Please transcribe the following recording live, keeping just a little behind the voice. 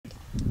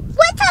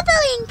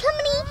Eli and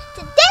Company.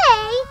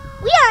 Today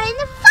we are in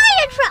the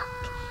fire truck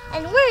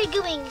and we're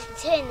going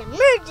to an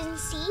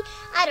emergency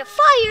at a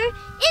fire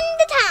in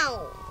the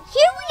town.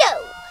 Here we go.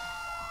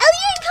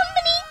 Eli and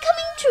Company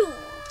coming true.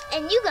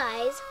 And you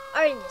guys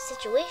are in the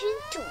situation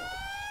too.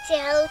 Say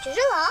hello to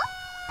Jolan.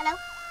 Hello.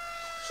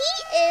 He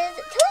is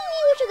telling me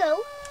where to go,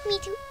 me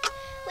too,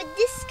 with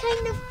this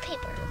kind of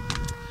paper.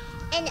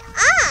 And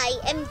I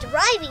am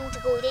driving to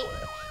go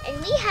there.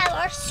 And we have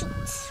our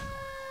suits.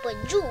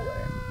 Bonjour.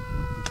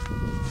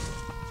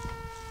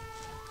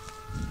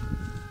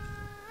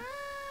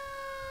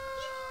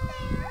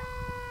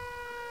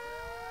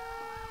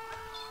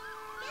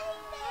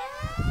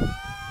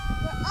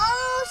 We're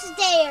almost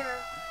there.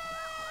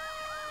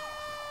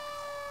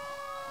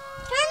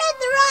 Turn at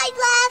the right,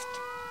 left.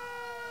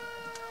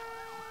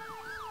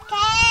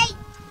 Okay.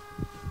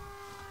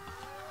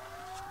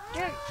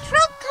 There's a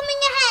truck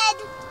coming ahead.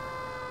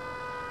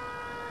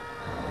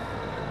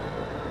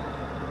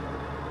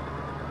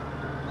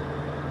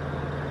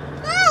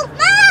 Move,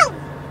 move!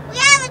 We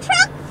have a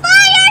truck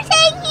fire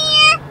thing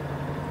here.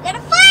 We got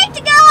a fire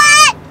to go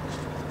at.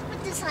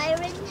 With the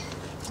siren.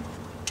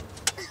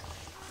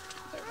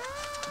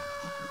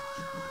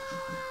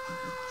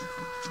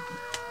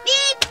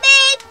 Beep,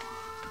 beep!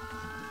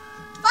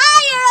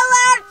 Fire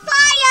alert!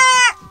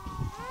 Fire!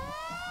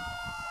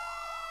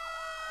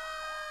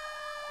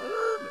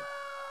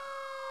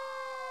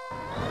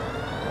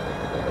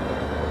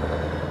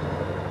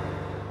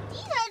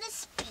 These are the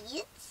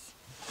speeds.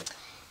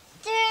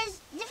 There's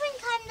different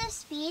kinds of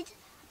speed.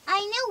 I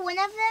know one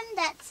of them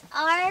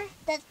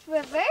that's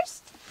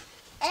reversed.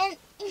 And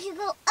if you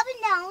go up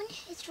and down,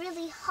 it's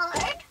really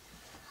hard.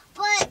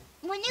 But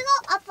when you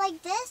go up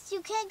like this,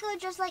 you can't go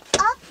just like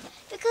up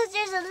because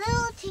there's a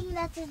little thing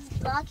that is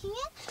blocking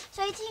it.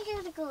 So I think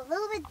you're going to go a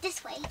little bit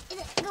this way and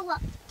then go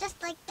up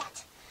just like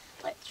that.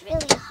 But it's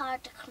really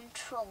hard to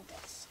control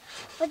this.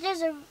 But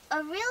there's a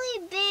really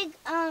big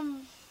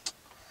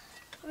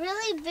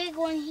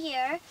one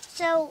here.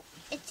 So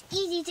it's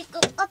easy to go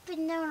up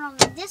and down on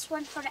this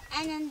one for the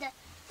N and the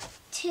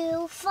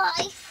 2,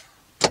 5.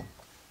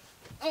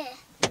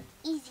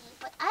 Easy.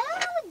 But I don't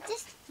know what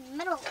this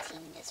middle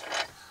thing is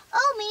for.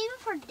 Oh, maybe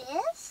for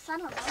this? I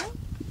don't know.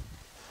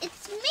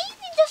 It's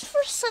maybe just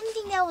for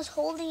something that was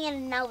holding it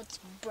and now it's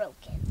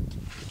broken.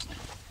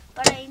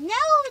 But I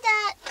know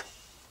that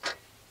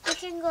you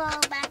can go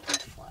back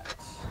and forth.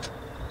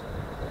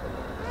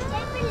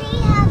 I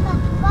really have a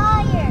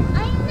fire.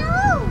 I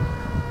know.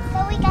 So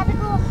we gotta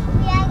go.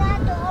 I got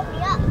to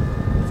hurry up.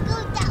 Let's go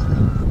that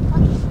way.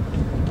 Okay.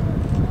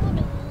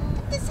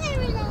 Put the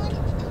siren on.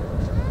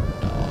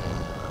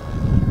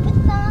 Put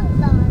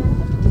songs on.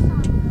 Put the songs on.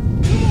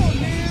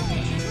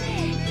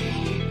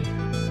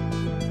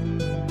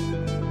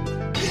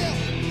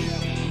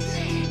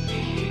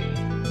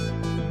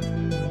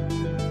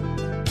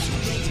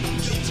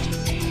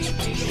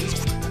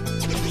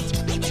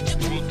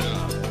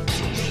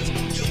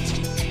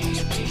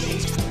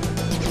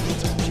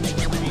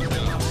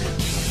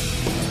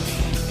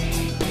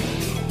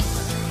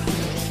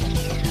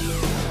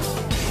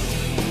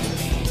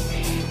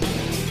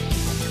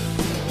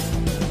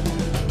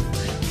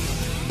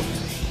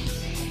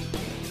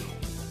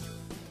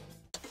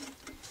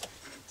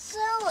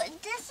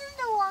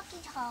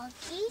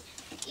 Walkie-talkie.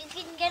 You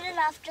can get it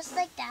off just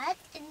like that,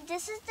 and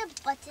this is the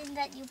button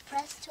that you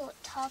press to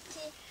talk to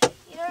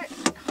your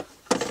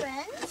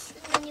friends,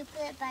 and then you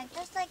put it back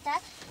just like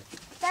that.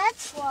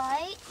 That's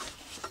why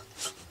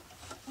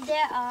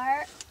there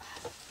are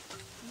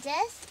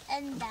this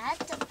and that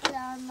to put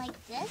on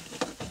like this,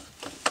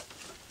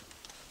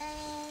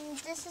 and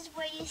this is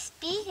where you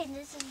speak, and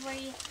this is where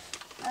you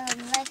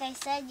like I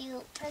said,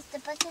 you press the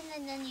button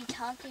and then you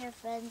talk to your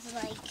friends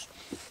like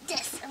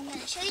this. I'm going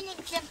to show you an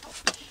example.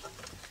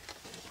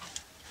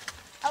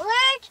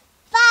 Alert!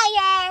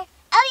 Fire!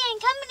 Eli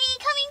and Company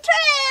coming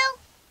true!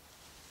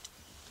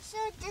 So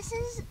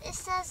it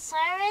says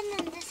siren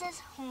and this is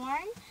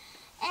horn.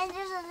 And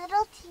there's a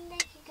little thing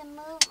that you can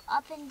move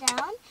up and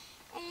down.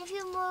 And if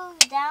you move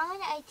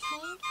down, I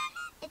think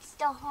it's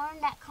the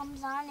horn that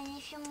comes on. And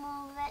if you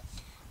move it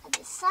at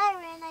the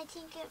siren, I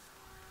think it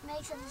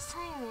makes it a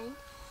siren.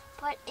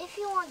 But if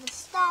you want to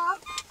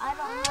stop, I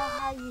don't know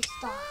how you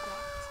stop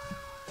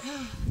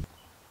it.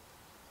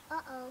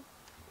 Uh-oh.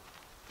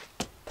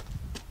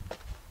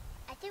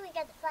 I think we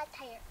got the flat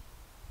tire.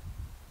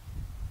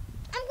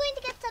 I'm going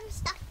to get some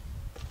stuff.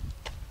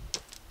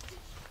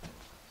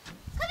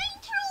 Coming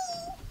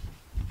true!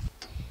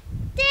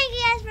 Thank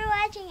you guys for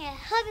watching. I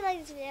hope you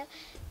liked this video.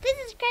 Please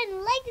subscribe and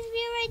like this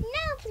video right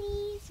now,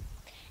 please.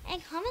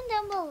 And comment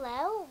down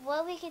below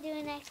what we could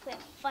do next with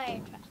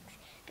fire trucks.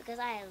 Because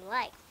I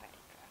like fire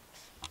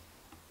trucks.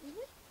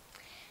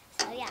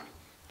 So yeah,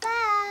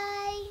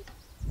 bye.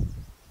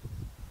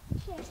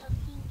 Here's something.